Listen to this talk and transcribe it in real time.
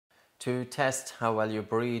To test how well you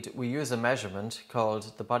breathe, we use a measurement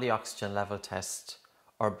called the body oxygen level test,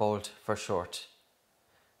 or BOLT for short.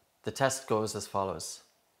 The test goes as follows.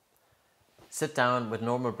 Sit down with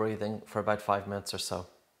normal breathing for about 5 minutes or so.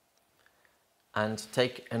 And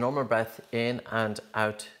take a normal breath in and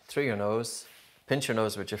out through your nose. Pinch your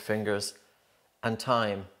nose with your fingers and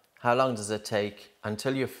time. How long does it take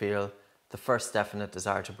until you feel the first definite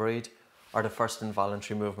desire to breathe or the first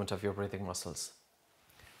involuntary movement of your breathing muscles?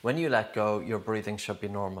 When you let go, your breathing should be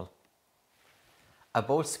normal. A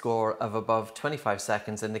BOLT score of above 25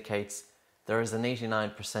 seconds indicates there is an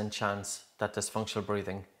 89% chance that dysfunctional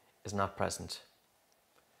breathing is not present.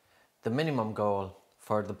 The minimum goal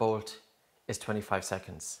for the BOLT is 25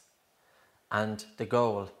 seconds and the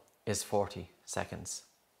goal is 40 seconds.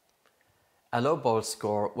 A low BOLT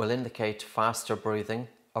score will indicate faster breathing,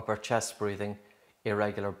 upper chest breathing,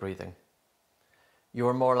 irregular breathing. You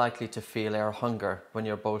are more likely to feel air hunger when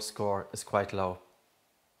your BOLT score is quite low.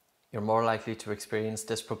 You're more likely to experience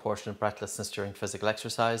disproportionate breathlessness during physical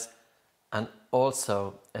exercise and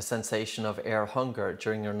also a sensation of air hunger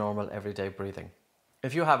during your normal everyday breathing.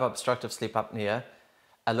 If you have obstructive sleep apnea,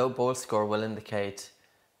 a low BOLT score will indicate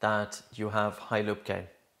that you have high loop gain.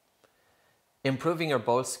 Improving your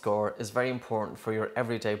BOLT score is very important for your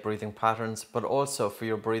everyday breathing patterns, but also for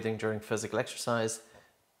your breathing during physical exercise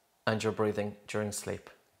and your breathing during sleep.